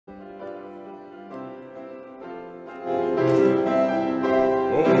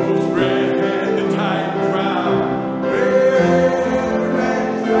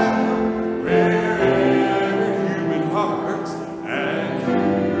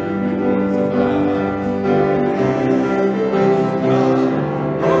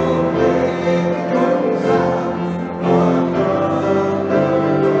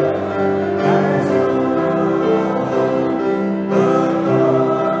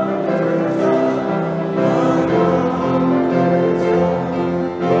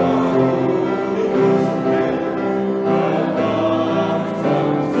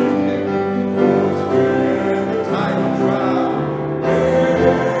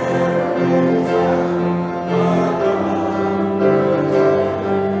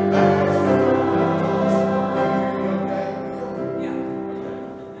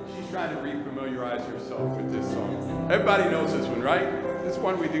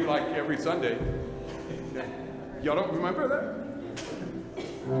one we do like every Sunday. Y'all don't remember that?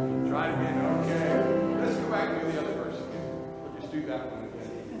 Try it again. Okay. Let's go back and do the other verse. We'll just do that one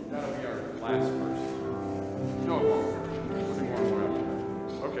again. That'll be our last verse. No, it won't. We'll sing one more after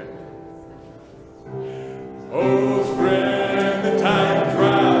that. Okay. Oh, spread the tide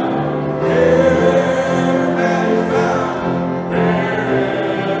dry.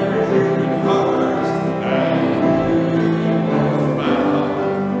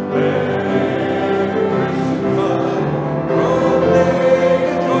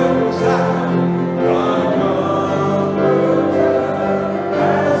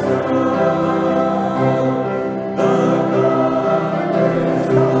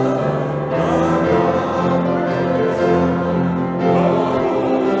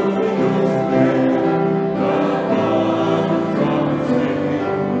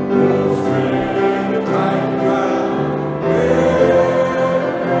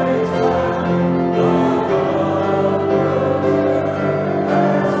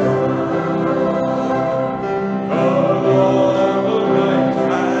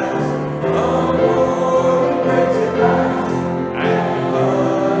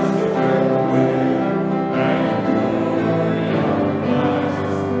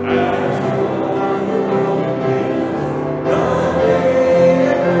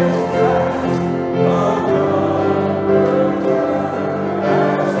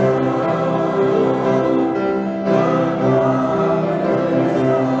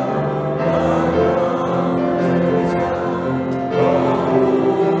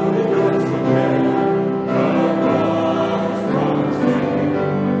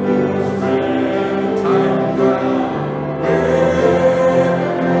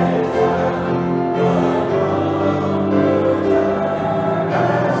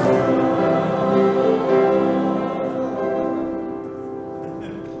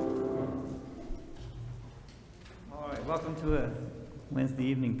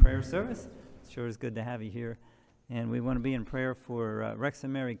 Service. Sure is good to have you here. And we want to be in prayer for Rex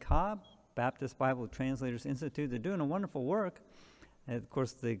and Mary Cobb, Baptist Bible Translators Institute. They're doing a wonderful work. And of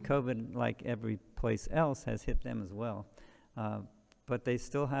course, the COVID, like every place else, has hit them as well. But they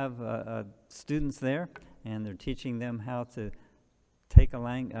still have students there, and they're teaching them how to take a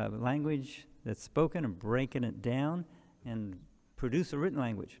language that's spoken and breaking it down and produce a written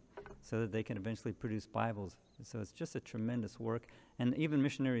language so that they can eventually produce Bibles. So it's just a tremendous work. And even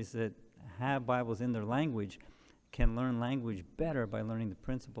missionaries that have Bibles in their language can learn language better by learning the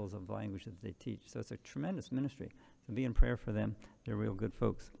principles of the language that they teach. So it's a tremendous ministry. So be in prayer for them. They're real good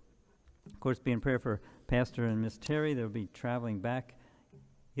folks. Of course, be in prayer for Pastor and Miss Terry. They'll be traveling back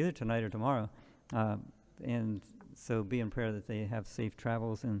either tonight or tomorrow. And so be in prayer that they have safe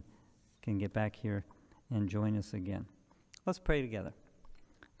travels and can get back here and join us again. Let's pray together.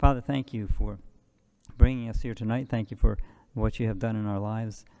 Father, thank you for bringing us here tonight. Thank you for what you have done in our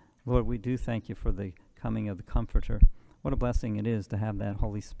lives. Lord, we do thank you for the coming of the Comforter. What a blessing it is to have that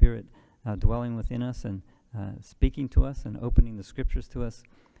Holy Spirit dwelling within us and speaking to us and opening the Scriptures to us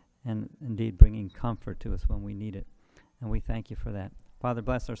and indeed bringing comfort to us when we need it. And we thank you for that. Father,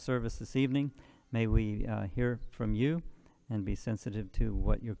 bless our service this evening. May we hear from you and be sensitive to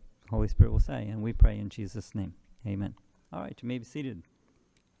what your Holy Spirit will say. And we pray in Jesus' name. Amen. All right, you may be seated.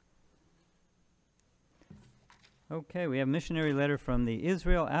 Okay, we have a missionary letter from the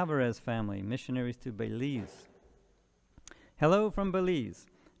Israel Alvarez family, missionaries to Belize. Hello from Belize.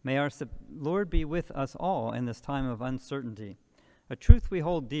 May our Lord be with us all in this time of uncertainty. A truth we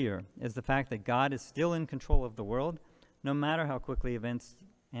hold dear is the fact that God is still in control of the world, no matter how quickly events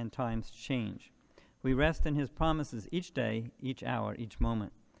and times change. We rest in his promises each day, each hour, each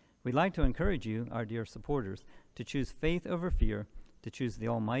moment. We'd like to encourage you, our dear supporters, to choose faith over fear, to choose the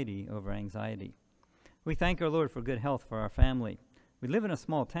Almighty over anxiety. We thank our Lord for good health for our family. We live in a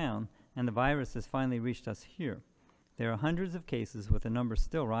small town, and the virus has finally reached us here. There are hundreds of cases, with the numbers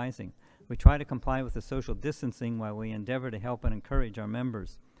still rising. We try to comply with the social distancing while we endeavor to help and encourage our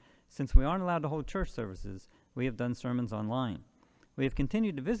members. Since we aren't allowed to hold church services, we have done sermons online. We have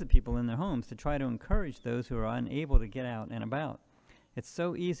continued to visit people in their homes to try to encourage those who are unable to get out and about. It's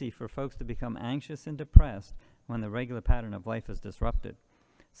so easy for folks to become anxious and depressed when the regular pattern of life is disrupted.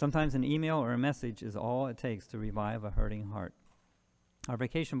 Sometimes an email or a message is all it takes to revive a hurting heart. Our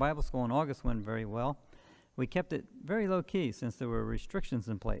vacation Bible school in August went very well. We kept it very low-key since there were restrictions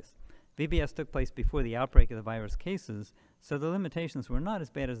in place. VBS took place before the outbreak of the virus cases, so the limitations were not as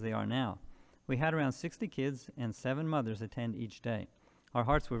bad as they are now. We had around 60 kids and 7 mothers attend each day. Our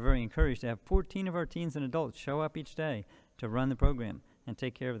hearts were very encouraged to have 14 of our teens and adults show up each day to run the program and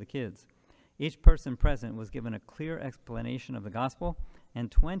take care of the kids. Each person present was given a clear explanation of the gospel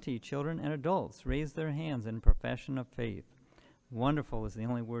and 20 children and adults raised their hands in profession of faith. Wonderful is the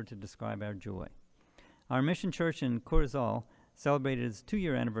only word to describe our joy. Our mission church in Corozal celebrated its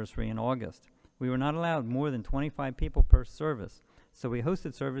 2-year anniversary in August. We were not allowed more than 25 people per service, so we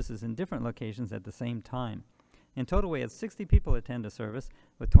hosted services in different locations at the same time. In total, we had 60 people attend a service,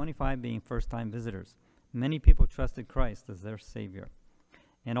 with 25 being first-time visitors. Many people trusted Christ as their Savior.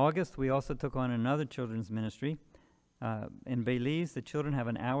 In August, we also took on another children's ministry. In Belize, the children have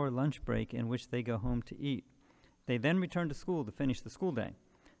an hour lunch break in which they go home to eat. They then return to school to finish the school day.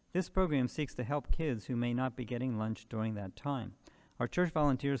 This program seeks to help kids who may not be getting lunch during that time. Our church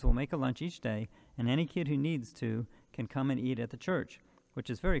volunteers will make a lunch each day, and any kid who needs to can come and eat at the church, which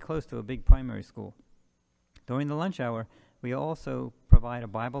is very close to a big primary school. During the lunch hour, we also provide a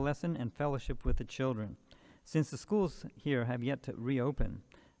Bible lesson and fellowship with the children. Since the schools here have yet to reopen,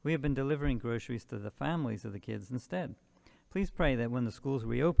 we have been delivering groceries to the families of the kids instead. Please pray that when the schools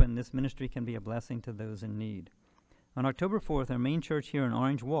reopen, this ministry can be a blessing to those in need. On October 4th, our main church here in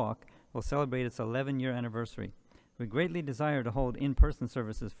Orange Walk will celebrate its 11-year anniversary. We greatly desire to hold in-person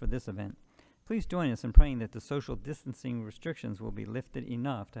services for this event. Please join us in praying that the social distancing restrictions will be lifted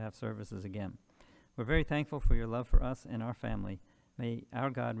enough to have services again. We're very thankful for your love for us and our family. May our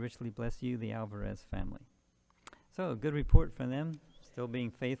God richly bless you, the Alvarez family. So, a good report from them, still being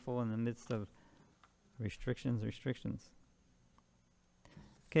faithful in the midst of restrictions.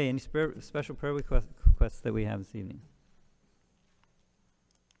 Okay, any special prayer requests that we have this evening?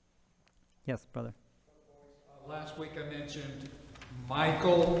 Yes, brother. Last week I mentioned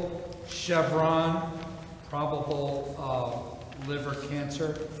Michael Chevron, probable liver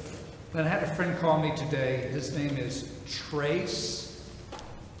cancer. Then I had a friend call me today. His name is Trace.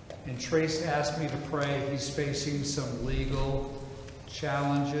 And Trace asked me to pray. He's facing some legal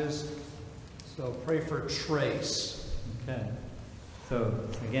challenges. So pray for Trace. Okay. So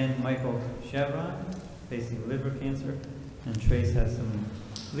again, Michael Chevron facing liver cancer, and Trace has some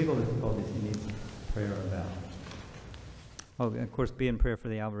legal difficulties he needs prayer about. Oh, of course, be in prayer for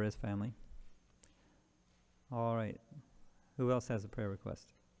the Alvarez family. All right. Who else has a prayer request?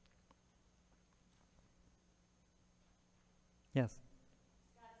 Yes.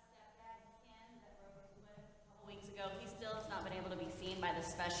 Scott's stepdad, Ken, that broke his leg a couple weeks ago, he still has not been able to be seen by the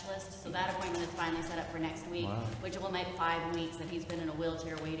specialist, so that appointment is finally set up for next week, Wow. which will make 5 weeks that he's been in a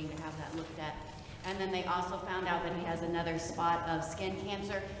wheelchair waiting to have that looked at. And then they also found out that he has another spot of skin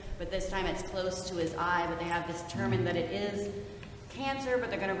cancer, but this time it's close to his eye, but they have determined that it is cancer, but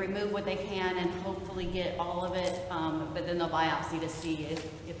they're going to remove what they can and hopefully get all of it, but then they'll biopsy to see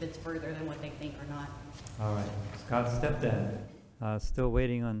if it's further than what they think or not. All right. Scott's stepdad, still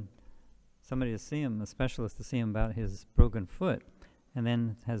waiting on somebody to see him, a specialist to see him about his broken foot, and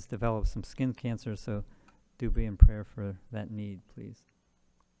then has developed some skin cancer, so do be in prayer for that need, please.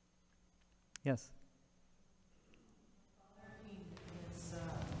 Yes. He is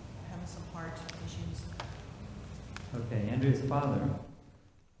having some heart issues. Okay, Andrew's father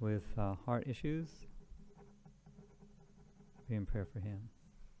with heart issues. Be in prayer for him.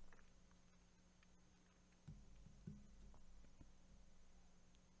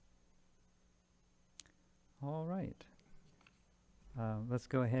 All right. Let's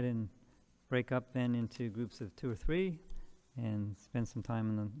go ahead and break up then into groups of 2 or 3 and spend some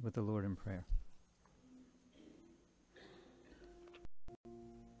time with the Lord in prayer.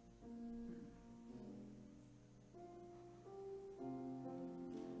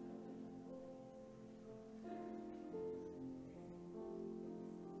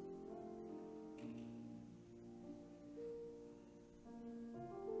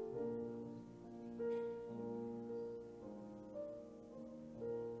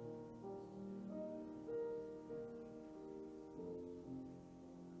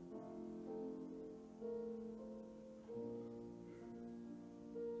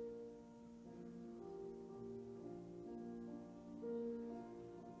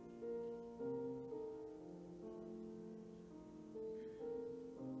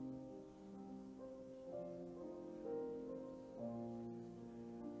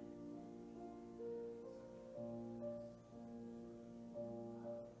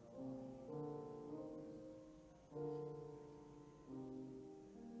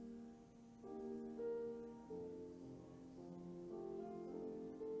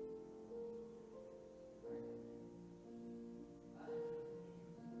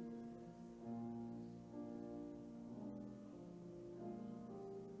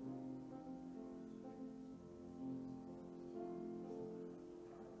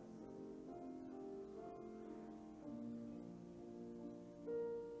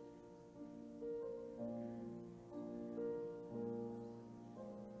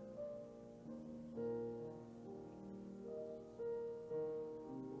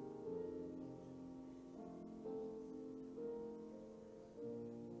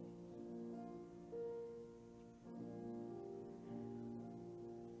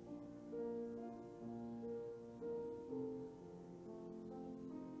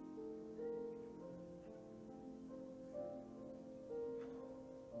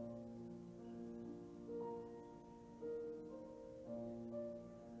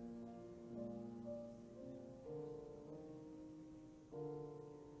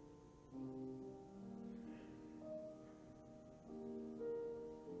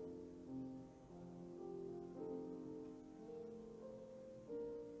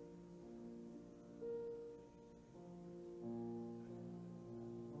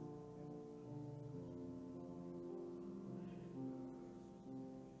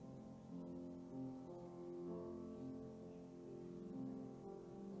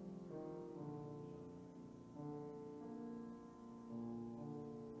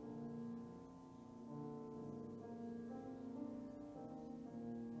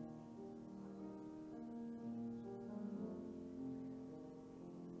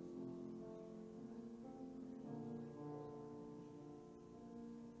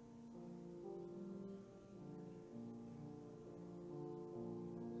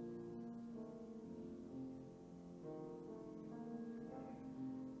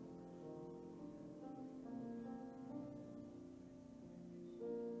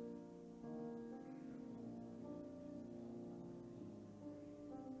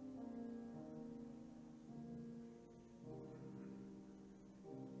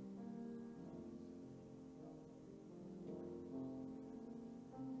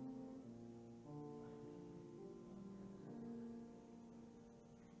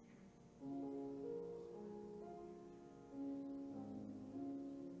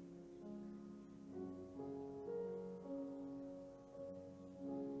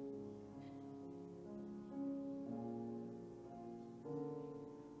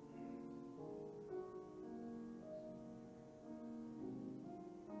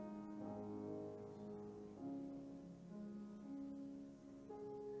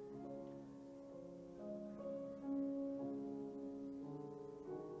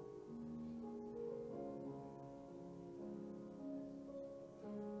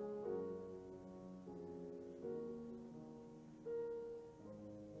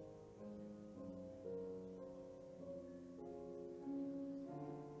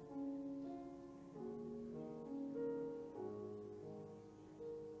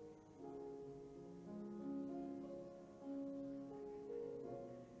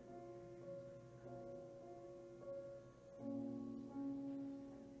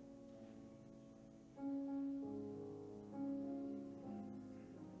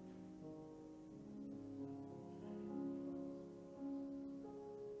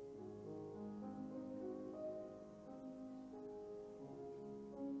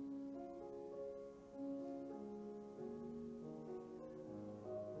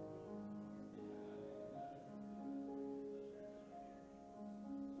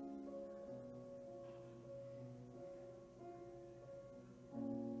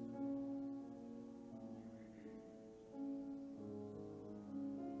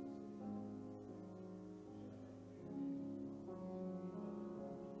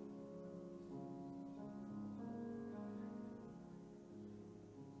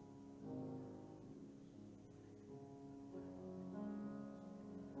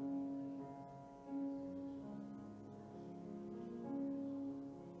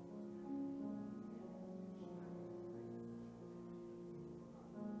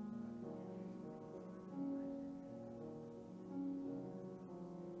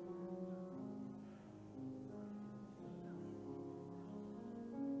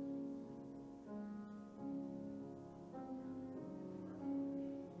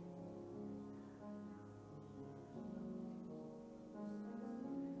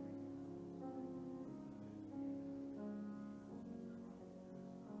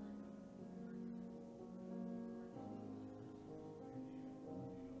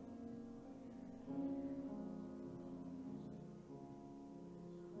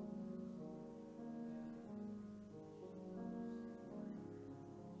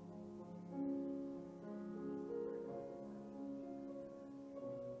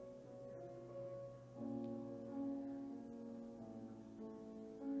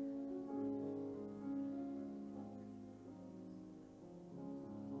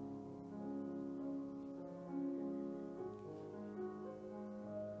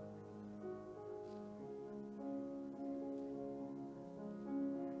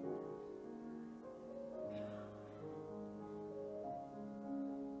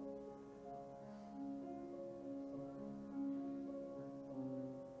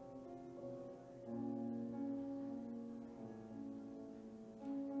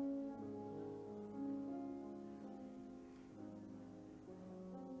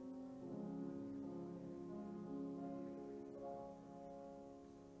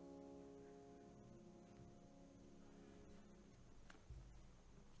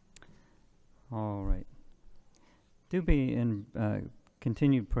 All right. Do be in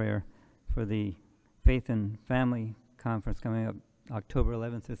continued prayer for the Faith and Family Conference coming up October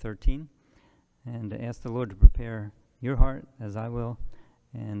 11th through 13th, and ask the Lord to prepare your heart, as I will,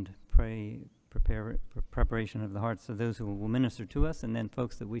 and prepare for preparation of the hearts of those who will minister to us, and then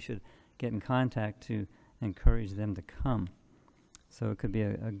folks that we should get in contact to encourage them to come. So it could be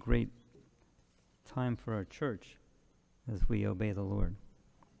a great time for our church as we obey the Lord.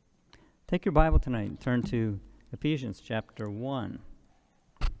 Take your Bible tonight and turn to Ephesians chapter 1.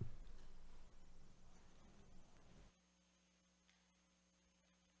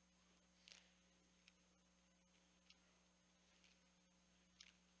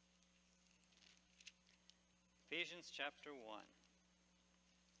 Ephesians chapter 1.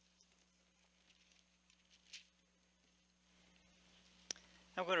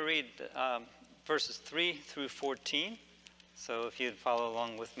 I'm going to read verses 3 through 14. So if you'd follow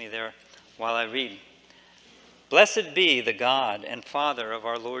along with me there while I read. Blessed be the God and Father of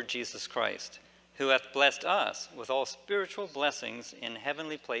our Lord Jesus Christ, who hath blessed us with all spiritual blessings in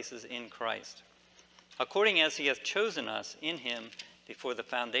heavenly places in Christ, according as he hath chosen us in him before the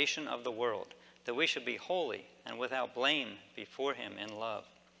foundation of the world, that we should be holy and without blame before him in love,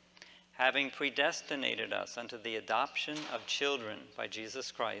 having predestinated us unto the adoption of children by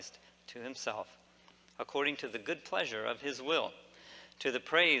Jesus Christ to himself, according to the good pleasure of his will, to the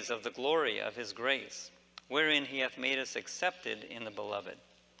praise of the glory of his grace, wherein he hath made us accepted in the beloved,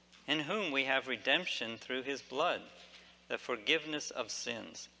 in whom we have redemption through his blood, the forgiveness of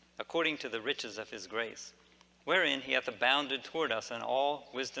sins, according to the riches of his grace, wherein he hath abounded toward us in all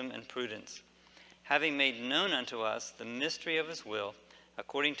wisdom and prudence, having made known unto us the mystery of his will,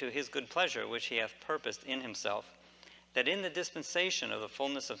 according to his good pleasure which he hath purposed in himself, that in the dispensation of the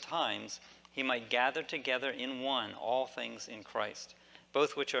fullness of times he might gather together in one all things in Christ,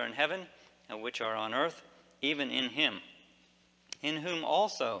 both which are in heaven and which are on earth, even in him, in whom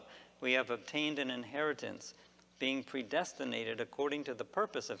also we have obtained an inheritance, being predestinated according to the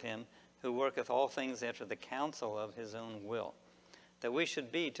purpose of him who worketh all things after the counsel of his own will, that we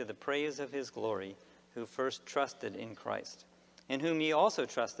should be to the praise of his glory, who first trusted in Christ, in whom ye also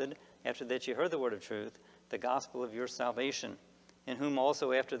trusted, after that ye heard the word of truth, the gospel of your salvation, in whom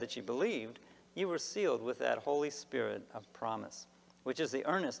also after that ye believed, ye were sealed with that Holy Spirit of promise, which is the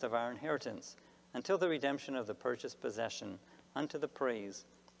earnest of our inheritance, until the redemption of the purchased possession, unto the praise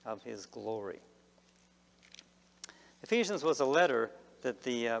of his glory. Ephesians was a letter that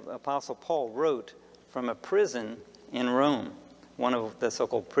the Apostle Paul wrote from a prison in Rome, one of the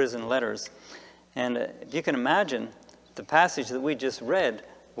so-called prison letters. And if you can imagine, the passage that we just read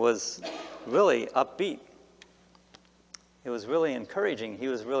was really upbeat. It was really encouraging. He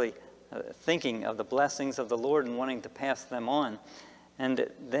was really thinking of the blessings of the Lord and wanting to pass them on. And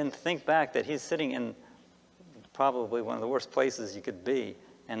then think back that he's sitting in probably one of the worst places you could be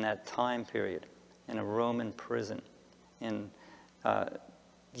in that time period, in a Roman prison. And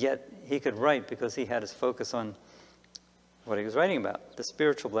yet he could write because he had his focus on what he was writing about, the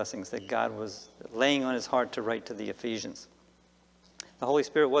spiritual blessings that God was laying on his heart to write to the Ephesians. The Holy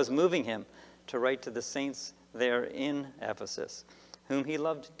Spirit was moving him to write to the saints there in Ephesus, whom he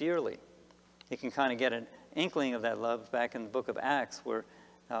loved dearly. You can kind of get an inkling of that love back in the book of Acts, where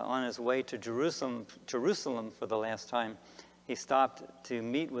on his way to Jerusalem for the last time, he stopped to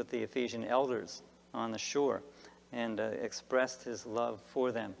meet with the Ephesian elders on the shore and expressed his love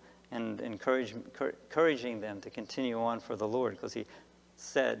for them and encouraging them to continue on for the Lord, because he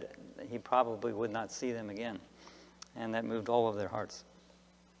said he probably would not see them again. And that moved all of their hearts.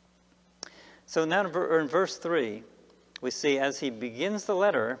 So now in verse 3, we see as he begins the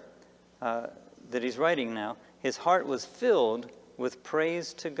letter that he's writing now, his heart was filled with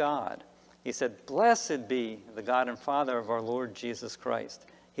praise to God. He said, "Blessed be the God and Father of our Lord Jesus Christ."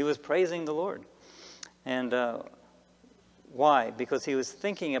 He was praising the Lord. And why? Because he was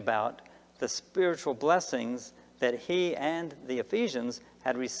thinking about the spiritual blessings that he and the Ephesians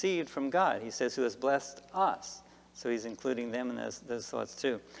had received from God. He says, who has blessed us. So he's including them in those thoughts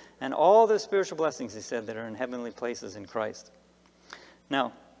too. And all the spiritual blessings, he said, that are in heavenly places in Christ.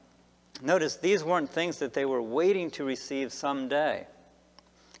 Now, notice these weren't things that they were waiting to receive someday.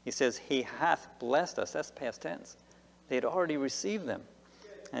 He says, he hath blessed us. That's past tense. They had already received them.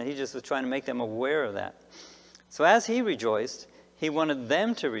 And he just was trying to make them aware of that. So as he rejoiced, he wanted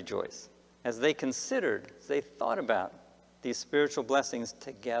them to rejoice as they considered, as they thought about these spiritual blessings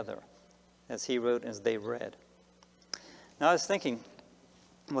together, as he wrote, as they read. Now I was thinking,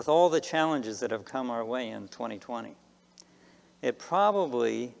 with all the challenges that have come our way in 2020, it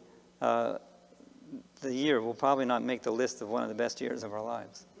probably, the year will probably not make the list of one of the best years of our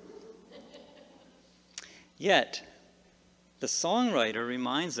lives. Yet, the songwriter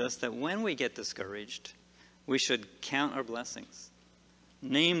reminds us that when we get discouraged, we should count our blessings.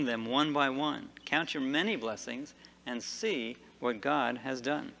 Name them one by one. Count your many blessings and see what God has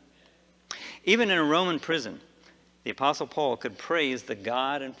done. Even in a Roman prison, the Apostle Paul could praise the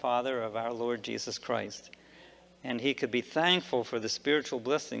God and Father of our Lord Jesus Christ. And he could be thankful for the spiritual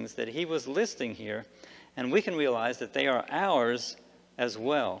blessings that he was listing here. And we can realize that they are ours as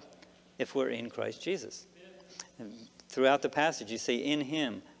well if we're in Christ Jesus. And throughout the passage, you see in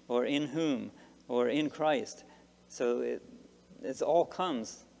him, or in whom, or in Christ. So it all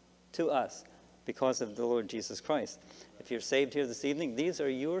comes to us because of the Lord Jesus Christ. If you're saved here this evening, these are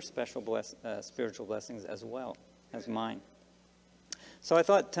your special spiritual blessings as well as mine. So I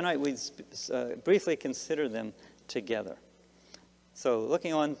thought tonight we'd briefly consider them together. So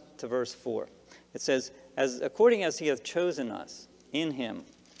looking on to verse 4, it says, according as he hath chosen us in him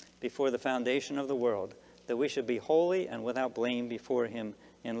before the foundation of the world, that we should be holy and without blame before him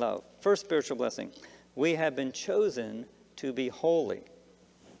in love. First spiritual blessing, we have been chosen to be holy.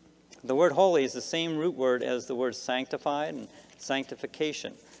 The word holy is the same root word as the word sanctified and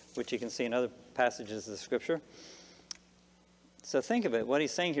sanctification, which you can see in other passages of the Scripture. So think of it. What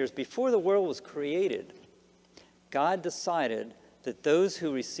he's saying here is before the world was created, God decided that those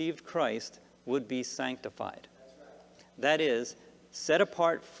who received Christ would be sanctified. That is, set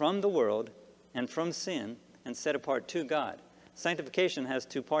apart from the world and from sin and set apart to God. Sanctification has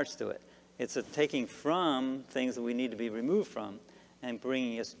two parts to it. It's a taking from things that we need to be removed from and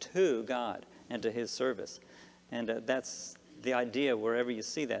bringing us to God and to his service. And that's the idea wherever you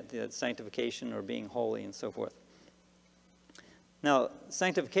see that, the sanctification or being holy and so forth. Now,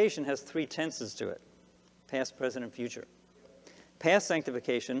 sanctification has three tenses to it, past, present, and future. Past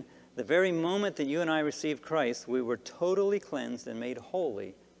sanctification, the very moment that you and I received Christ, we were totally cleansed and made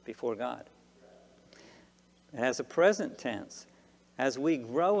holy before God. It has a present tense. As we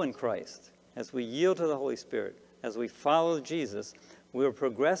grow in Christ, as we yield to the Holy Spirit, as we follow Jesus, we are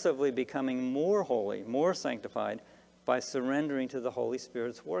progressively becoming more holy, more sanctified by surrendering to the Holy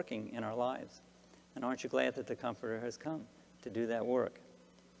Spirit's working in our lives. And aren't you glad that the Comforter has come to do that work?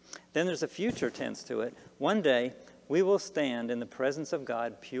 Then there's a future tense to it. One day, we will stand in the presence of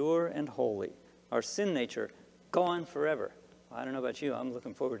God pure and holy, our sin nature gone forever. I don't know about you, I'm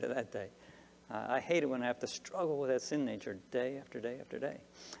looking forward to that day. I hate it when I have to struggle with that sin nature day after day after day.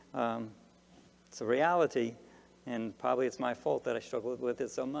 It's a reality, and probably it's my fault that I struggle with it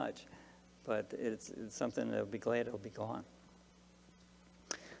so much. But it's something that I'll be glad it'll be gone.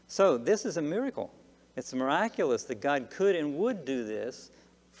 So this is a miracle. It's miraculous that God could and would do this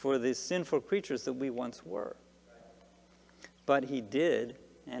for the sinful creatures that we once were. But he did,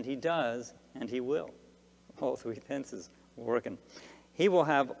 and he does, and he will. All three tenses working. He will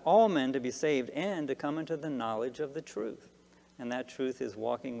have all men to be saved and to come into the knowledge of the truth. And that truth is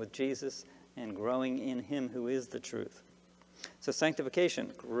walking with Jesus and growing in him who is the truth. So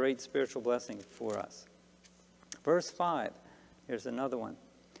sanctification, great spiritual blessing for us. Verse 5, here's another one.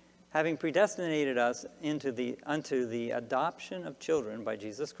 Having predestinated us unto the adoption of children by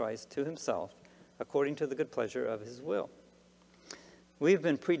Jesus Christ to himself, according to the good pleasure of his will. We've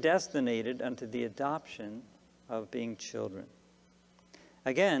been predestinated unto the adoption of being children.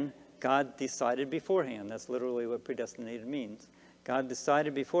 Again, God decided beforehand. That's literally what predestinated means. God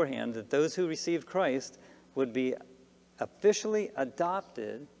decided beforehand that those who received Christ would be officially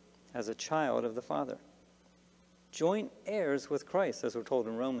adopted as a child of the Father. Joint heirs with Christ, as we're told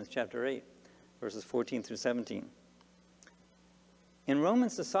in Romans chapter 8, verses 14 through 17. In Roman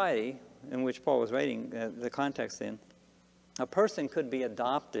society, in which Paul was writing the context in, a person could be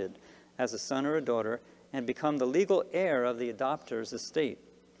adopted as a son or a daughter and become the legal heir of the adopter's estate.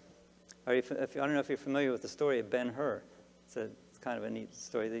 I don't know if you're familiar with the story of Ben-Hur. It's kind of a neat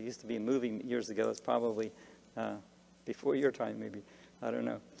story. There used to be a movie years ago. It's probably before your time, maybe. I don't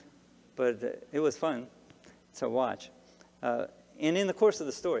know. But it was fun to watch. And in the course of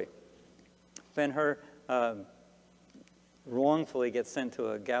the story, Ben-Hur wrongfully gets sent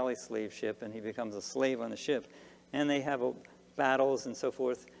to a galley slave ship, and he becomes a slave on the ship. And they have battles and so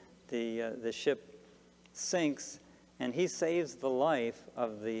forth. The ship sinks, and he saves the life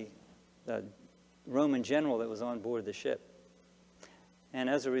of the Roman general that was on board the ship. And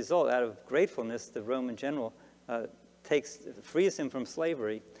as a result, out of gratefulness, the Roman general frees him from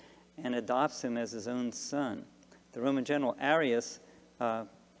slavery and adopts him as his own son. The Roman general Arius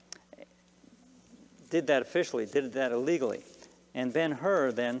did that officially, did that illegally. And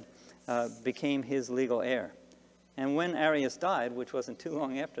Ben-Hur then became his legal heir. And when Arius died, which wasn't too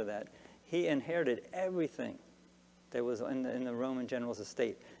long after that, he inherited everything that was in the Roman general's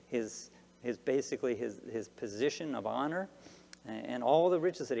estate. His basically his position of honor and all the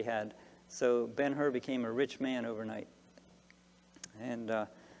riches that he had. So Ben-Hur became a rich man overnight. And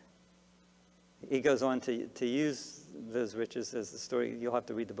he goes on to use those riches as the story. You'll have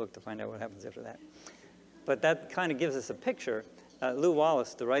to read the book to find out what happens after that. But that kind of gives us a picture. Lew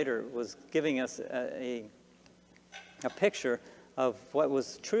Wallace, the writer, was giving us a picture of what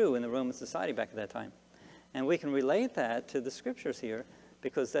was true in the Roman society back at that time. And we can relate that to the scriptures here,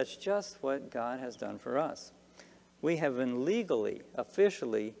 because that's just what God has done for us. We have been legally,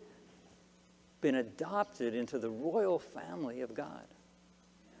 officially, been adopted into the royal family of God.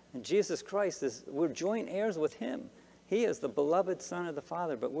 And Jesus Christ we're joint heirs with him. He is the beloved Son of the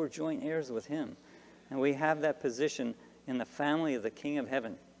Father, but we're joint heirs with him. And we have that position in the family of the King of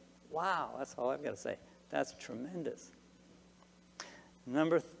Heaven. Wow, that's all I've got to say. That's tremendous.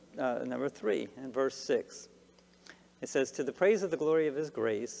 Number 3, in verse 6. It says, to the praise of the glory of his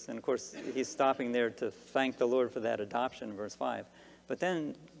grace. And of course, he's stopping there to thank the Lord for that adoption, in verse 5. But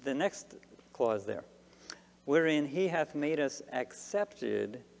then the next clause there, wherein he hath made us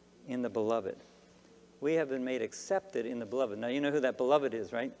accepted in the beloved. We have been made accepted in the beloved. Now, you know who that beloved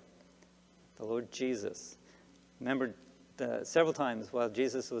is, right? The Lord Jesus. Remember, several times while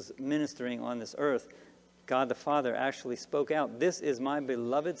Jesus was ministering on this earth, God the Father actually spoke out, this is my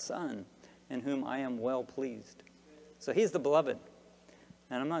beloved Son, in whom I am well pleased. So he's the beloved.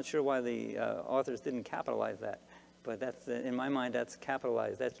 And I'm not sure why the authors didn't capitalize that. But that's, in my mind, that's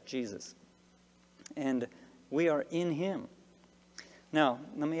capitalized. That's Jesus. And we are in him. Now,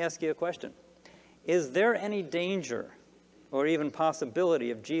 let me ask you a question. Is there any danger or even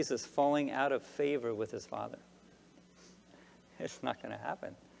possibility of Jesus falling out of favor with his Father? It's not going to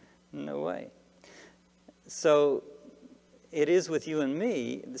happen. No way. So it is with you and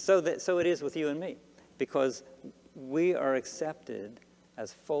me. So it is with you and me. Because we are accepted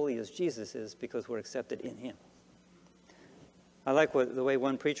as fully as Jesus is, because we're accepted in him. I like the way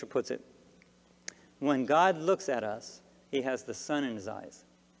one preacher puts it. When God looks at us, he has the sun in his eyes.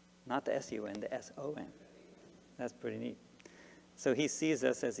 Not the S-U-N, the S-O-N. That's pretty neat. So he sees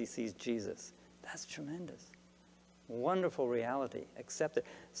us as he sees Jesus. That's tremendous. Wonderful reality. Accepted.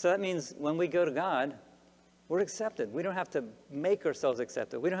 So that means when we go to God, we're accepted. We don't have to make ourselves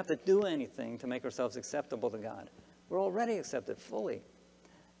accepted. We don't have to do anything to make ourselves acceptable to God. We're already accepted fully.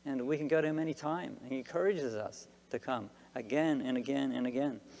 And we can go to him anytime. He encourages us to come again and again and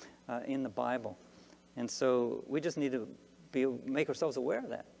again in the Bible. And so we just need to make ourselves aware of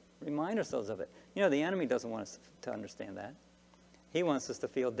that. Remind ourselves of it. You know, the enemy doesn't want us to understand that. He wants us to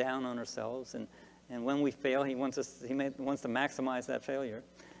feel down on ourselves. And when we fail, he wants to maximize that failure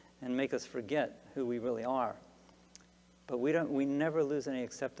and make us forget who we really are. But we never lose any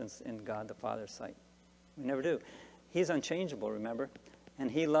acceptance in God the Father's sight. We never do. He's unchangeable, remember? And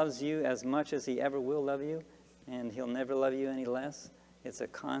he loves you as much as he ever will love you, and he'll never love you any less. It's a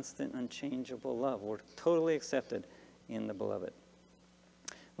constant, unchangeable love. We're totally accepted in the beloved.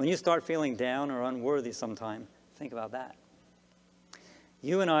 When you start feeling down or unworthy sometime, think about that.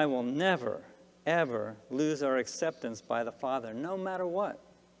 You and I will never, ever lose our acceptance by the Father, no matter what,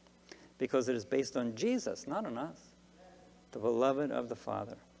 because it is based on Jesus, not on us, the beloved of the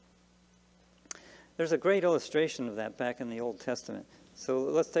Father. There's a great illustration of that back in the Old Testament. So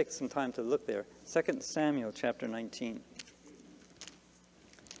let's take some time to look there. 2 Samuel chapter 19.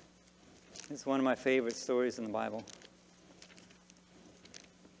 It's one of my favorite stories in the Bible.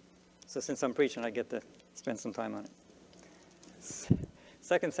 So since I'm preaching, I get to spend some time on it.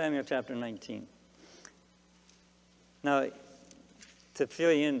 2 Samuel chapter 19. Now, to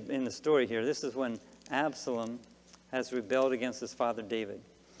fill you in the story here, this is when Absalom has rebelled against his father David.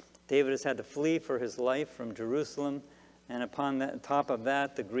 David has had to flee for his life from Jerusalem, and upon top of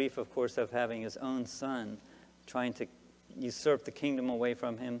that, the grief, of course, of having his own son trying to usurp the kingdom away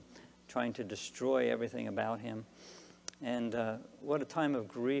from him, trying to destroy everything about him. And what a time of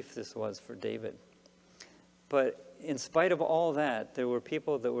grief this was for David. But in spite of all that, there were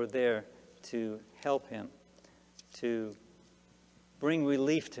people that were there to help him, to bring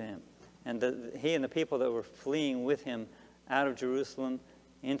relief to him. And he and the people that were fleeing with him out of Jerusalem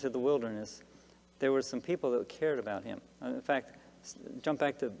into the wilderness, there were some people that cared about him. In fact, jump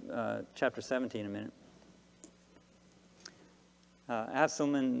back to chapter 17 a minute.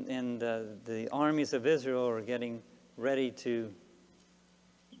 Absalom and the armies of Israel are getting ready to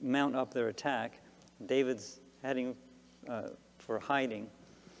mount up their attack. David's heading for hiding.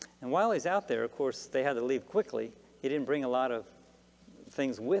 And while he's out there, of course, they had to leave quickly. He didn't bring a lot of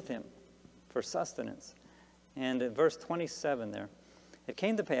things with him for sustenance. And in verse 27 there, it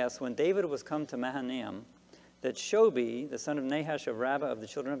came to pass when David was come to Mahanaim, that Shobi, the son of Nahash of Rabbah of the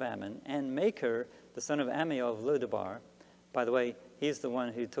children of Ammon, and Makir, the son of Amiel of Lodabar. By the way, he's the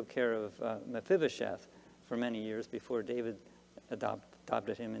one who took care of Mephibosheth for many years before David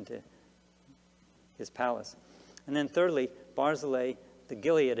adopted him into his palace. And then thirdly, Barzillai, the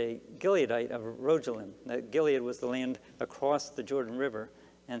Gileadite of Rogelim. Now, Gilead was the land across the Jordan River,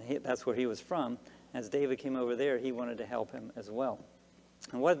 and that's where he was from. As David came over there, he wanted to help him as well.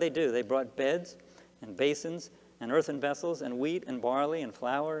 And what did they do? They brought beds and basins and earthen vessels and wheat and barley and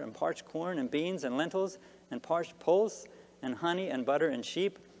flour and parched corn and beans and lentils and parched pulse and honey and butter and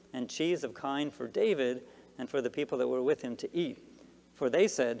sheep and cheese of kine for David and for the people that were with him to eat. For they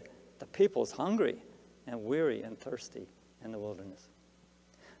said, the people's hungry and weary and thirsty in the wilderness.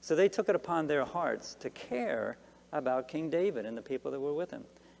 So they took it upon their hearts to care about King David and the people that were with him.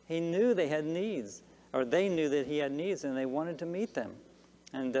 He knew they had needs, or they knew that he had needs, and they wanted to meet them.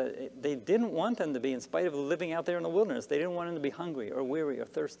 And they didn't want them to be, in spite of living out there in the wilderness, they didn't want them to be hungry or weary or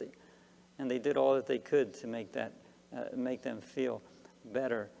thirsty. And they did all that they could to make them feel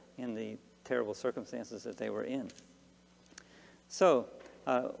better in the terrible circumstances that they were in. So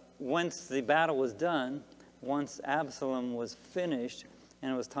once the battle was done, once Absalom was finished,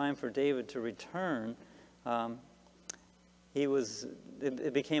 and it was time for David to return,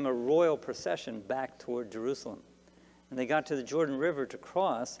 it became a royal procession back toward Jerusalem. And they got to the Jordan River to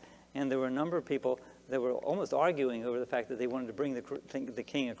cross, and there were a number of people that were almost arguing over the fact that they wanted to bring the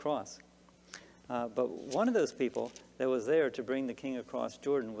king across. But one of those people that was there to bring the king across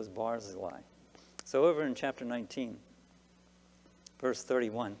Jordan was Barzillai. So over in chapter 19, verse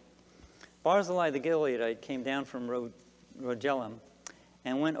 31, Barzillai the Gileadite came down from Rogelim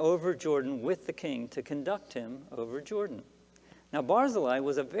and went over Jordan with the king to conduct him over Jordan. Now Barzillai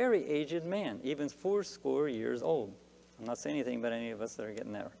was a very aged man, even 80 years old. I'm not saying anything about any of us that are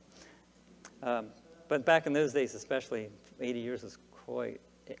getting there. But back in those days especially, 80 years was quite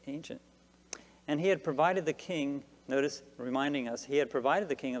ancient. And he had provided the king, notice, reminding us, he had provided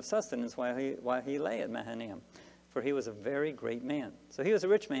the king of sustenance while he lay at Mahanaim, for he was a very great man. So he was a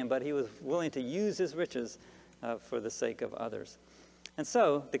rich man, but he was willing to use his riches for the sake of others. And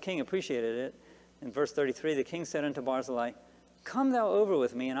so the king appreciated it. In verse 33, the king said unto Barzillai, come thou over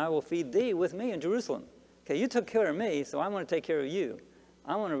with me, and I will feed thee with me in Jerusalem. Okay, you took care of me, so I want to take care of you.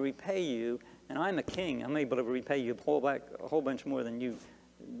 I want to repay you, and I'm a king. I'm able to repay you a whole bunch more than you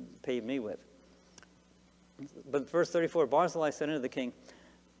paid me with. But verse 34, Barzillai said unto the king,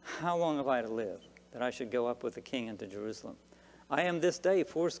 how long have I to live, that I should go up with the king into Jerusalem? I am this day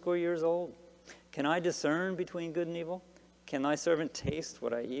 80 years old. Can I discern between good and evil? Can thy servant taste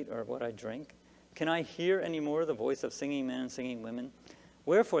what I eat or what I drink? Can I hear any more the voice of singing men and singing women?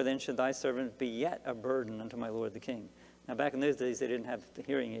 Wherefore then should thy servant be yet a burden unto my lord the king? Now back in those days they didn't have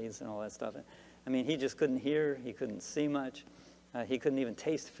hearing aids and all that stuff. I mean, he just couldn't hear, he couldn't see much, he couldn't even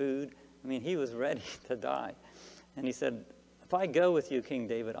taste food. I mean, he was ready to die. And he said, if I go with you, King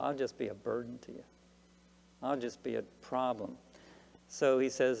David, I'll just be a burden to you. I'll just be a problem. So he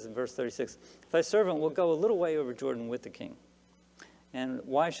says in verse 36, thy servant will go a little way over Jordan with the king. And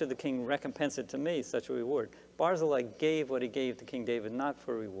why should the king recompense it to me, such a reward? Barzillai gave what he gave to King David, not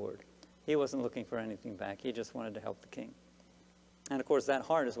for reward. He wasn't looking for anything back. He just wanted to help the king. And of course, that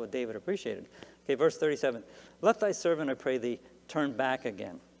heart is what David appreciated. Okay, verse 37, let thy servant, I pray thee, turn back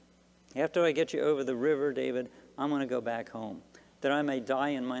again. After I get you over the river, David, I'm going to go back home, that I may die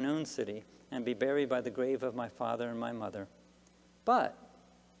in mine own city and be buried by the grave of my father and my mother. But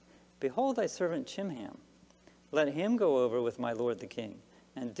behold thy servant Chimham. Let him go over with my lord the king,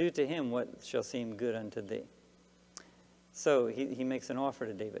 and do to him what shall seem good unto thee. So he makes an offer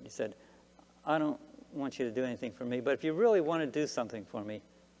to David. He said, I don't want you to do anything for me, but if you really want to do something for me,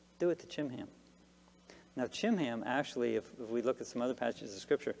 do it to Chimham. Now Chimham, actually, if we look at some other passages of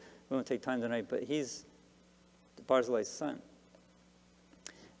Scripture, we won't take time tonight, but he's Barzillai's son.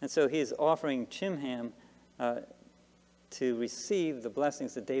 And so he's offering Chimham to receive the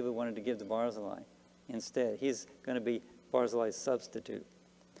blessings that David wanted to give to Barzillai. Instead, he's going to be Barzillai's substitute.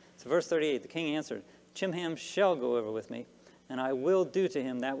 So verse 38, the king answered, Chimham shall go over with me, and I will do to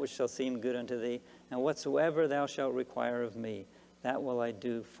him that which shall seem good unto thee, and whatsoever thou shalt require of me, that will I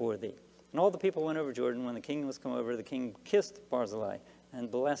do for thee. And all the people went over Jordan. When the king was come over, the king kissed Barzillai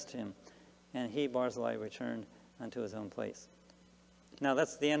and blessed him, and he, Barzillai, returned unto his own place. Now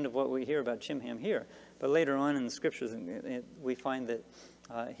that's the end of what we hear about Chimham here. But later on in the scriptures, we find that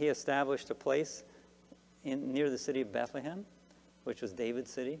he established a place near the city of Bethlehem, which was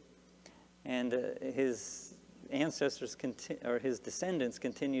David's city, and his ancestors, or his descendants,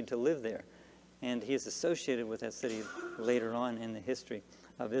 continued to live there, and he is associated with that city later on in the history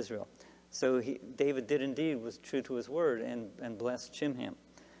of Israel. So David did indeed, was true to his word, and blessed Chimham.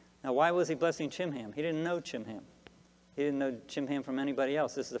 Now, why was he blessing Chimham? He didn't know Chimham. He didn't know Chimham from anybody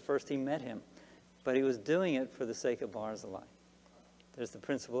else. This is the first he met him. But he was doing it for the sake of Barzillai. There's the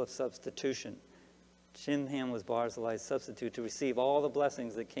principle of substitution. Chimham was Barzillai's substitute to receive all the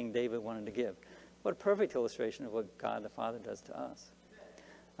blessings that King David wanted to give. What a perfect illustration of what God the Father does to us.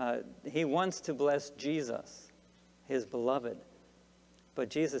 He wants to bless Jesus, his beloved. But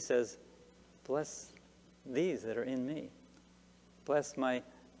Jesus says, bless these that are in me. Bless my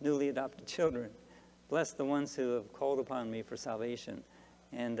newly adopted children. Bless the ones who have called upon me for salvation.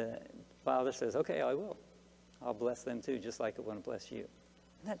 And Father says, okay, I will. I'll bless them too, just like I want to bless you.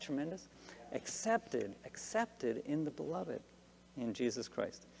 Isn't that tremendous? Accepted in the beloved, in Jesus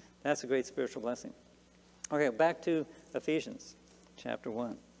Christ. That's a great spiritual blessing. Okay, back to Ephesians chapter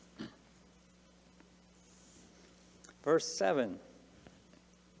 1. Verse 7.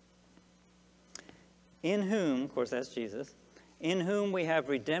 In whom, of course that's Jesus, in whom we have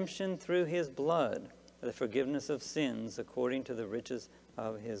redemption through his blood, the forgiveness of sins according to the riches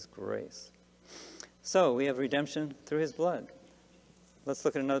of his grace. So we have redemption through his blood. Let's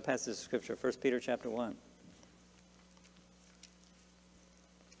look at another passage of Scripture, 1 Peter chapter 1.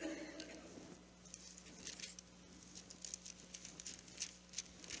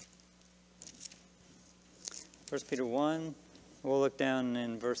 First Peter 1, we'll look down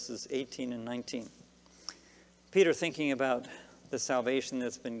in verses 18 and 19. Peter, thinking about the salvation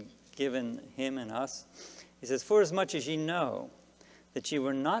that's been given him and us, he says, for as much as ye know that ye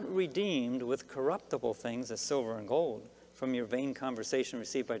were not redeemed with corruptible things as silver and gold from your vain conversation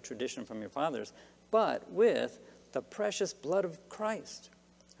received by tradition from your fathers, but with the precious blood of Christ,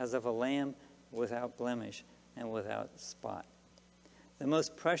 as of a lamb without blemish and without spot. The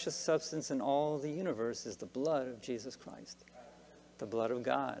most precious substance in all the universe is the blood of Jesus Christ, the blood of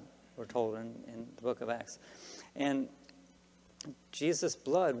God, we're told in the book of Acts. And Jesus'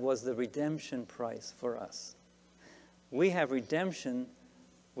 blood was the redemption price for us. We have redemption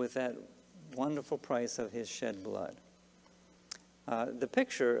with that wonderful price of his shed blood. The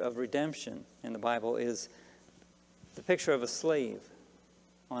picture of redemption in the Bible is the picture of a slave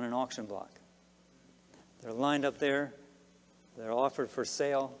on an auction block. They're lined up there. They're offered for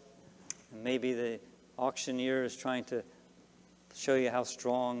sale. And maybe the auctioneer is trying to show you how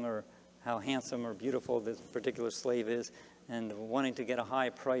strong or how handsome or beautiful this particular slave is and wanting to get a high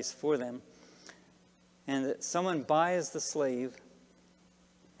price for them. And someone buys the slave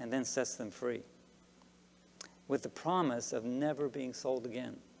and then sets them free with the promise of never being sold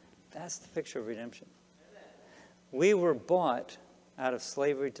again. That's the picture of redemption. We were bought out of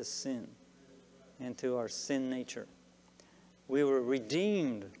slavery to sin, into our sin nature. We were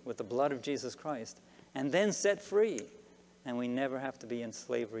redeemed with the blood of Jesus Christ and then set free, and we never have to be in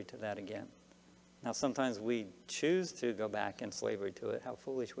slavery to that again. Now, sometimes we choose to go back in slavery to it, how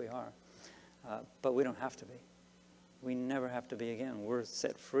foolish we are, but we don't have to be. We never have to be again. We're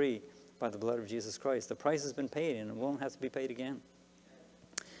set free by the blood of Jesus Christ. The price has been paid, and it won't have to be paid again.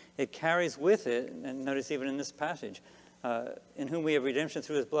 It carries with it, and notice even in this passage, in whom we have redemption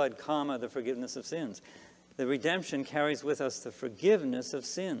through his blood, comma, the forgiveness of sins. The redemption carries with us the forgiveness of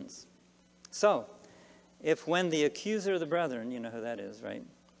sins. So, if when the accuser of the brethren, you know who that is, right?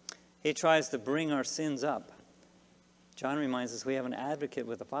 He tries to bring our sins up. John reminds us we have an advocate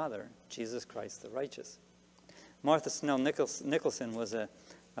with the Father, Jesus Christ the righteous. Martha Snell Nicholson was a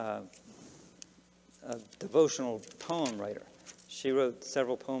devotional poem writer. She wrote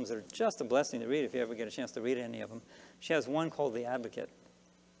several poems that are just a blessing to read if you ever get a chance to read any of them. She has one called The Advocate.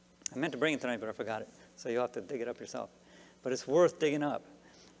 I meant to bring it tonight, but I forgot it, so you'll have to dig it up yourself. But it's worth digging up.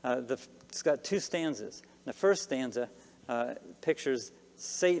 It's got two stanzas. The first stanza pictures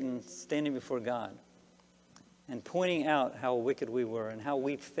Satan standing before God and pointing out how wicked we were and how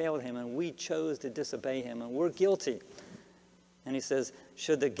we failed him and we chose to disobey him and we're guilty. And he says,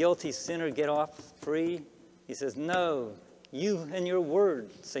 should the guilty sinner get off free? He says, no, you and your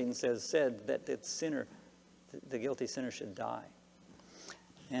word, Satan said that the guilty sinner should die.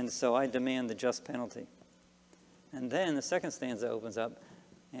 And so I demand the just penalty. And then the second stanza opens up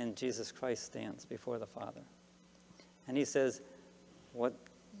and Jesus Christ stands before the Father. And he says, what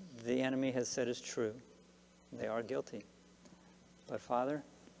the enemy has said is true. They are guilty. But Father,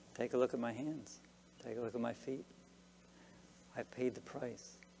 take a look at my hands. Take a look at my feet. I paid the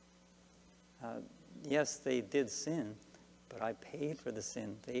price. Yes, they did sin, but I paid for the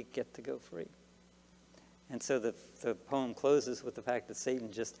sin. They get to go free. And so the poem closes with the fact that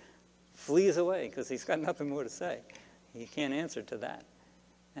Satan just flees away because he's got nothing more to say. He can't answer to that.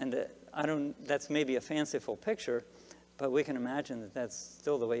 And that's maybe a fanciful picture, But we can imagine that that's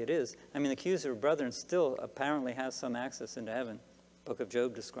still the way it is. I mean, the accuser of brethren still apparently has some access into heaven. Book of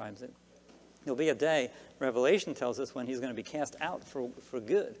Job describes it. There'll be a day, Revelation tells us, when he's going to be cast out for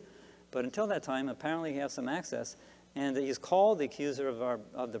good. But until that time, apparently he has some access. And he's called the accuser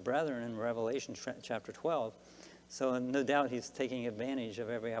of the brethren in Revelation chapter 12. So no doubt he's taking advantage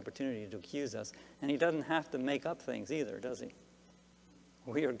of every opportunity to accuse us. And he doesn't have to make up things either, does he?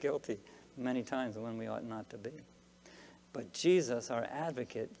 We are guilty many times when we ought not to be. But Jesus, our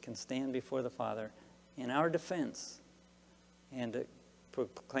advocate, can stand before the Father in our defense and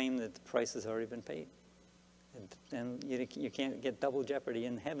proclaim that the price has already been paid. And you can't get double jeopardy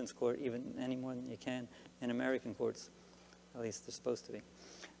in heaven's court even any more than you can in American courts. At least they're supposed to be.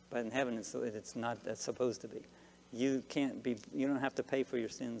 But in heaven, it's not that's supposed to be. You don't have to pay for your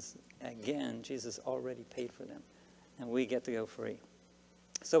sins again. Jesus already paid for them. And we get to go free.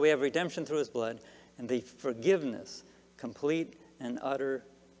 So we have redemption through his blood and the forgiveness, complete and utter,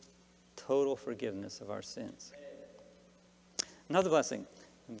 total forgiveness of our sins. Another blessing,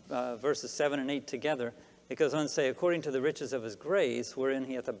 verses 7 and 8 together, it goes on to say, according to the riches of his grace, wherein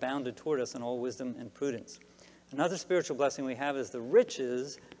he hath abounded toward us in all wisdom and prudence. Another spiritual blessing we have is the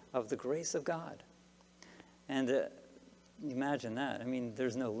riches of the grace of God. And imagine that. I mean,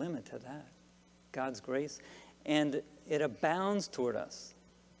 there's no limit to that. God's grace. And it abounds toward us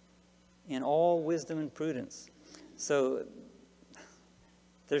in all wisdom and prudence. So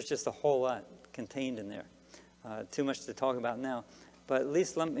there's just a whole lot contained in there. Too much to talk about now. But at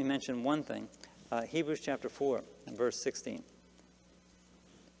least let me mention one thing. Hebrews chapter 4 and verse 16.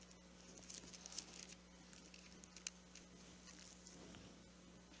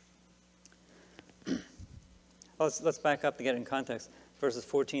 Let's back up to get it in context. Verses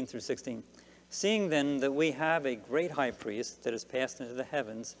 14 through 16. Seeing then that we have a great high priest that has passed into the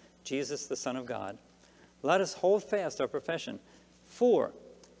heavens, Jesus the Son of God, let us hold fast our profession. For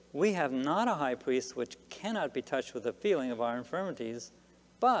we have not a high priest which cannot be touched with the feeling of our infirmities,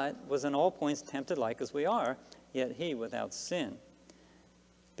 but was in all points tempted like as we are, yet he without sin.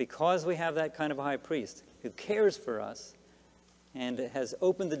 Because we have that kind of a high priest who cares for us and has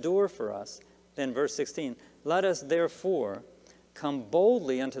opened the door for us, then verse 16, let us therefore come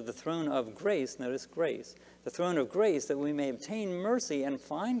boldly unto the throne of grace, notice grace, the throne of grace, that we may obtain mercy and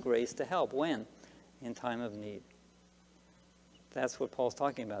find grace to help when? In time of need. That's what Paul's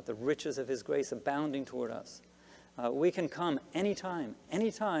talking about, the riches of his grace abounding toward us. We can come anytime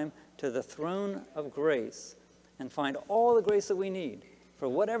to the throne of grace and find all the grace that we need for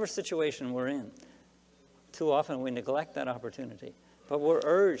whatever situation we're in. Too often we neglect that opportunity, but we're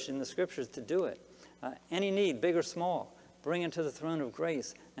urged in the scriptures to do it. Any need, big or small, bring it to the throne of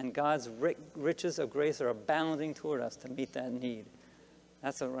grace, and God's riches of grace are abounding toward us to meet that need.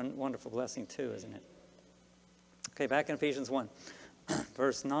 That's a wonderful blessing too, isn't it? Okay, back in Ephesians 1,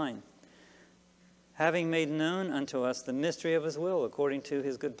 verse 9. Having made known unto us the mystery of his will, according to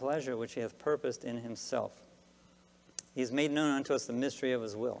his good pleasure, which he hath purposed in himself. He's made known unto us the mystery of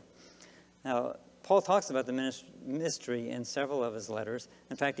his will. Now, Paul talks about the mystery in several of his letters.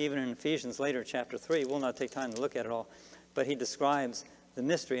 In fact, even in Ephesians later, chapter 3, we'll not take time to look at it all, but he describes the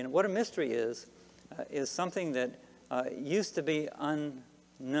mystery. And what a mystery is something that used to be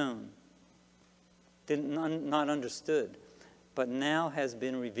unknown, not understood, but now has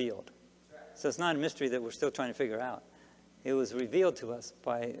been revealed. So it's not a mystery that we're still trying to figure out. It was revealed to us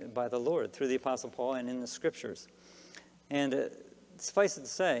by the Lord through the Apostle Paul and in the Scriptures. And suffice it to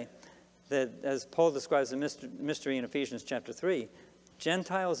say that as Paul describes the mystery in Ephesians chapter 3,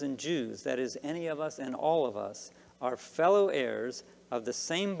 Gentiles and Jews, that is, any of us and all of us, are fellow heirs of the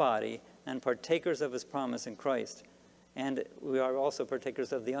same body and partakers of his promise in Christ. And we are also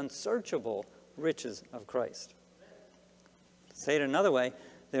partakers of the unsearchable riches of Christ. To say it another way,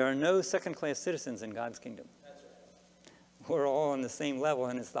 there are no second-class citizens in God's kingdom. That's right. We're all on the same level,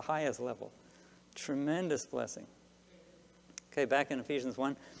 and it's the highest level. Tremendous blessing. Okay, back in Ephesians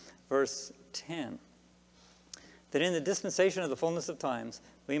 1, verse 10. That in the dispensation of the fullness of times,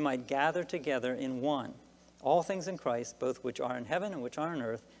 we might gather together in one, all things in Christ, both which are in heaven and which are on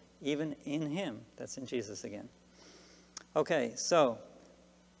earth, even in him. That's in Jesus again. Okay, so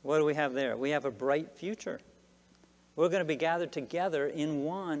what do we have there? We have a bright future. We're going to be gathered together in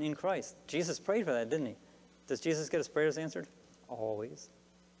one in Christ. Jesus prayed for that, didn't he? Does Jesus get his prayers answered? Always.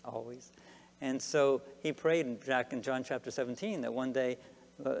 Always. And so he prayed back in John chapter 17 that one day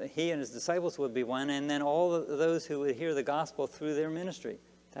he and his disciples would be one, and then all of those who would hear the gospel through their ministry.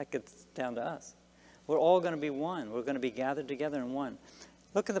 That gets down to us. We're all going to be one. We're going to be gathered together in one.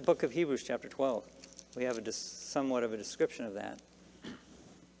 Look at the book of Hebrews chapter 12. We have somewhat of a description of that.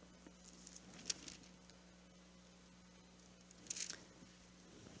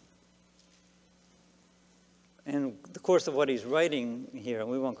 in the course of what he's writing here, and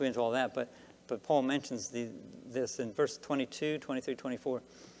we won't go into all that, but Paul mentions this in verse 22, 23, 24.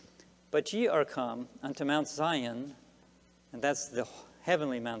 But ye are come unto Mount Zion, and that's the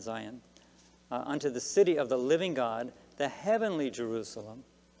heavenly Mount Zion, unto the city of the living God, the heavenly Jerusalem,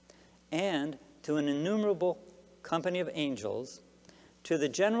 and to an innumerable company of angels, to the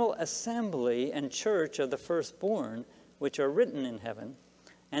general assembly and church of the firstborn, which are written in heaven,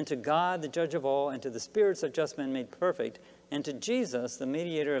 and to God, the judge of all, and to the spirits of just men made perfect, and to Jesus, the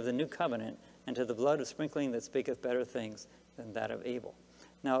mediator of the new covenant, and to the blood of sprinkling that speaketh better things than that of Abel.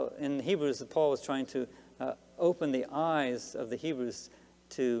 Now, in Hebrews, Paul was trying to open the eyes of the Hebrews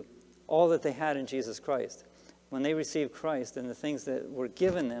to all that they had in Jesus Christ. When they received Christ and the things that were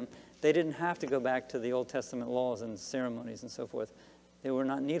given them, they didn't have to go back to the Old Testament laws and ceremonies and so forth. They were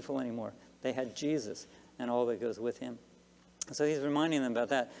not needful anymore. They had Jesus and all that goes with him. So he's reminding them about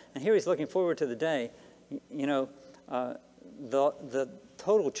that. And here he's looking forward to the day, the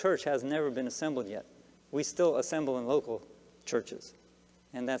total church has never been assembled yet. We still assemble in local churches.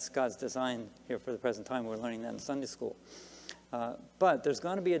 And that's God's design here for the present time. We're learning that in Sunday school. But there's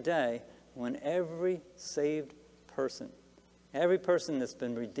going to be a day when every saved person, every person that's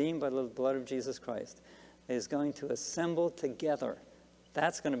been redeemed by the blood of Jesus Christ, is going to assemble together.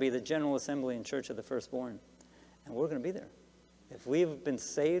 That's going to be the general assembly and church of the firstborn. And we're going to be there. If we've been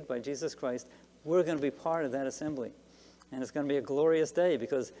saved by Jesus Christ, we're going to be part of that assembly. And it's going to be a glorious day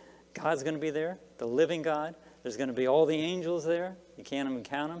because God's going to be there, the living God. There's going to be all the angels there. You can't even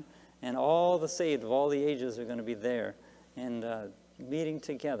count them. And all the saved of all the ages are going to be there and meeting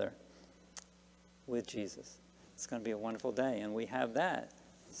together with Jesus. It's going to be a wonderful day. And we have that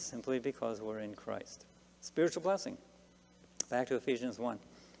simply because we're in Christ. Spiritual blessing. Back to Ephesians 1.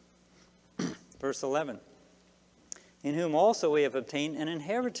 Verse 11. In whom also we have obtained an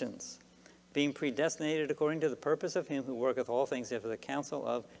inheritance, being predestinated according to the purpose of him who worketh all things after the counsel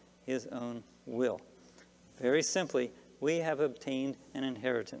of his own will. Very simply, we have obtained an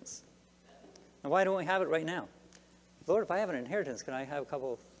inheritance. Now, why don't we have it right now? Lord, if I have an inheritance, can I have a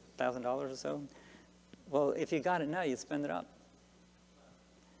couple $1,000 or so? Well, if you got it now, you'd spend it up.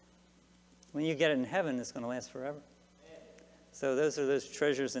 When you get it in heaven, it's going to last forever. So those are those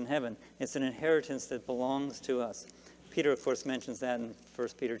treasures in heaven. It's an inheritance that belongs to us. Peter, of course, mentions that in 1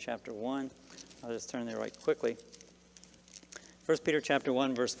 Peter chapter 1. I'll just turn there right quickly. 1 Peter chapter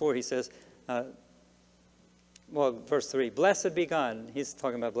 1, verse 4, he says, verse 3, Blessed be God. He's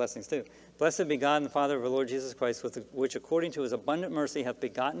talking about blessings too. Blessed be God and the Father of our Lord Jesus Christ, which according to his abundant mercy hath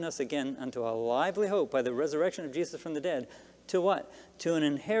begotten us again unto a lively hope by the resurrection of Jesus from the dead. To what? To an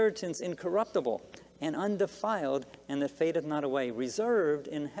inheritance incorruptible and undefiled, and that fadeth not away, reserved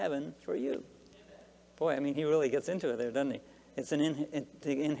in heaven for you. Boy, I mean, he really gets into it there, doesn't he?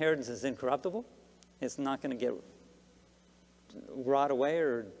 The inheritance is incorruptible. It's not going to get rot away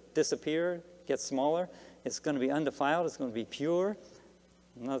or disappear, get smaller. It's going to be undefiled. It's going to be pure.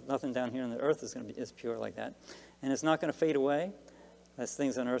 Nothing down here on the earth is pure like that. And it's not going to fade away, as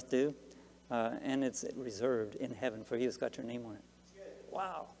things on earth do. And it's reserved in heaven for you. It's got your name on it.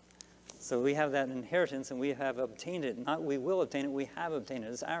 Wow. So we have that inheritance, and we have obtained it. Not we will obtain it. We have obtained it.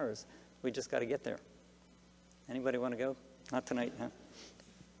 It's ours. We just got to get there. Anybody want to go? Not tonight, huh?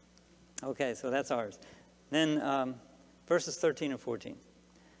 Okay, so that's ours. Then verses 13 and 14.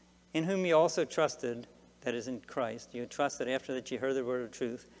 In whom ye also trusted, that is in Christ. You trusted after that you heard the word of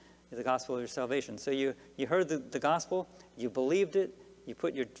truth, the gospel of your salvation. So you heard the gospel, you believed it, you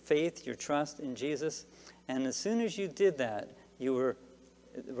put your faith, your trust in Jesus, and as soon as you did that, you were,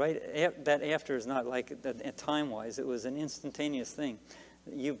 right, that after is not like time-wise, it was an instantaneous thing.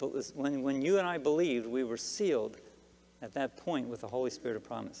 When you and I believed, we were sealed at that point with the Holy Spirit of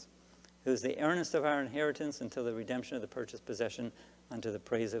promise, who is the earnest of our inheritance until the redemption of the purchased possession unto the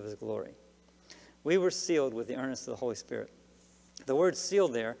praise of his glory. We were sealed with the earnest of the Holy Spirit. The word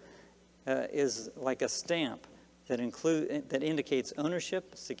sealed there is like a stamp that indicates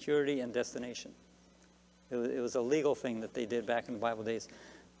ownership, security, and destination. It was a legal thing that they did back in the Bible days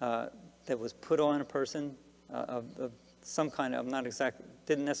that was put on a person of some kind of,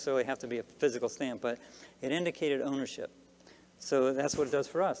 didn't necessarily have to be a physical stamp, but it indicated ownership. So that's what it does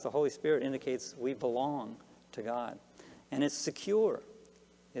for us. The Holy Spirit indicates we belong to God. And it's secure.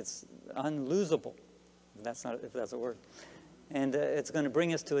 It's unlosable, if that's a word. And it's going to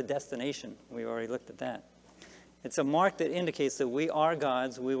bring us to a destination. We've already looked at that. It's a mark that indicates that we are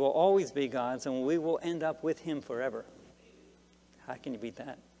God's, we will always be God's, and we will end up with him forever. How can you beat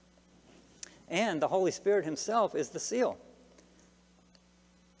that? And the Holy Spirit himself is the seal.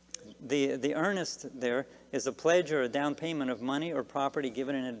 the earnest there is a pledge or a down payment of money or property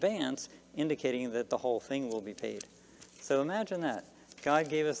given in advance, indicating that the whole thing will be paid. So imagine that. God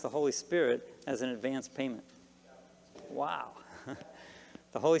gave us the Holy Spirit as an advance payment. Wow.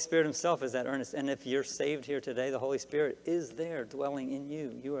 The Holy Spirit himself is that earnest. And if you're saved here today, the Holy Spirit is there dwelling in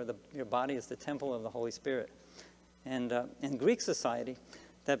you. Your body is the temple of the Holy Spirit. And in Greek society,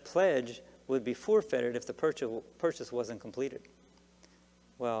 that pledge would be forfeited if the purchase wasn't completed.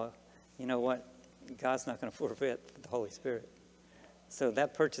 Well, you know what? God's not going to forfeit the Holy Spirit. So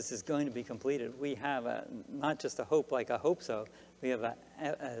that purchase is going to be completed. We have not just a hope like a hope so. We have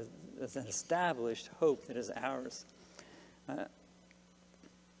an established hope that is ours.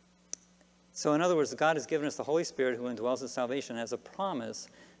 So in other words, God has given us the Holy Spirit who indwells in salvation as a promise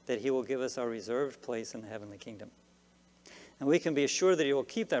that he will give us our reserved place in the heavenly kingdom. And we can be assured that he will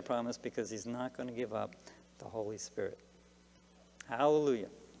keep that promise because he's not going to give up the Holy Spirit. Hallelujah.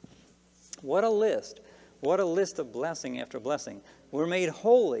 What a list. What a list of blessing after blessing. We're made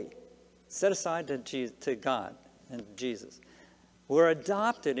holy, set aside to God and Jesus. We're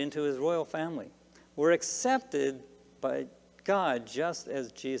adopted into his royal family. We're accepted by God just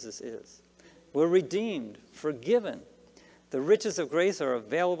as Jesus is. We're redeemed, forgiven. The riches of grace are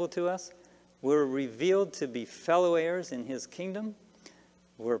available to us. We're revealed to be fellow heirs in his kingdom.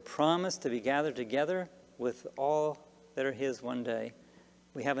 We're promised to be gathered together with all that are his one day.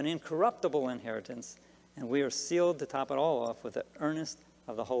 We have an incorruptible inheritance, and we are sealed, to top it all off, with the earnest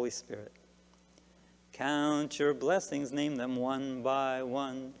of the Holy Spirit. Count your blessings, name them one by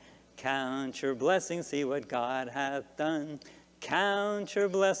one. Count your blessings, see what God hath done. Count your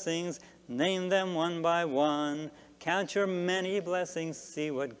blessings, name them one by one. Count your many blessings,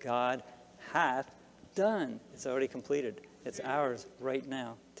 see what God hath done. It's already completed. It's ours right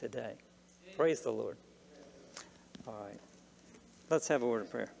now, today. Praise the Lord. All right. Let's have a word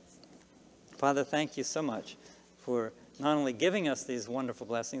of prayer. Father, thank you so much for not only giving us these wonderful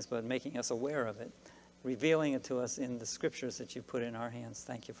blessings, but making us aware of it, revealing it to us in the scriptures that you put in our hands.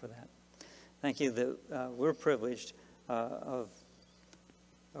 Thank you for that. Thank you that we're privileged over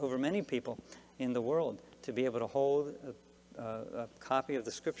many people in the world to be able to hold a copy of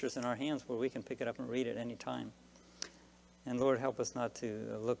the scriptures in our hands where we can pick it up and read it any time. And Lord, help us not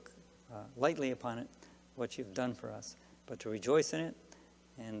to look lightly upon it, what you've done for us, but to rejoice in it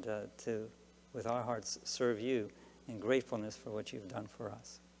and to, with our hearts, serve you in gratefulness for what you've done for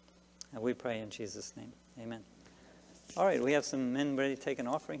us. And we pray in Jesus' name. Amen. All right, we have some men ready to take an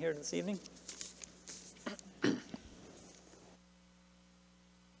offering here this evening.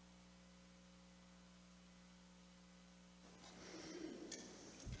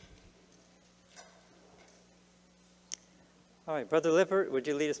 All right, Brother Lippert, would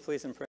you lead us please in prayer?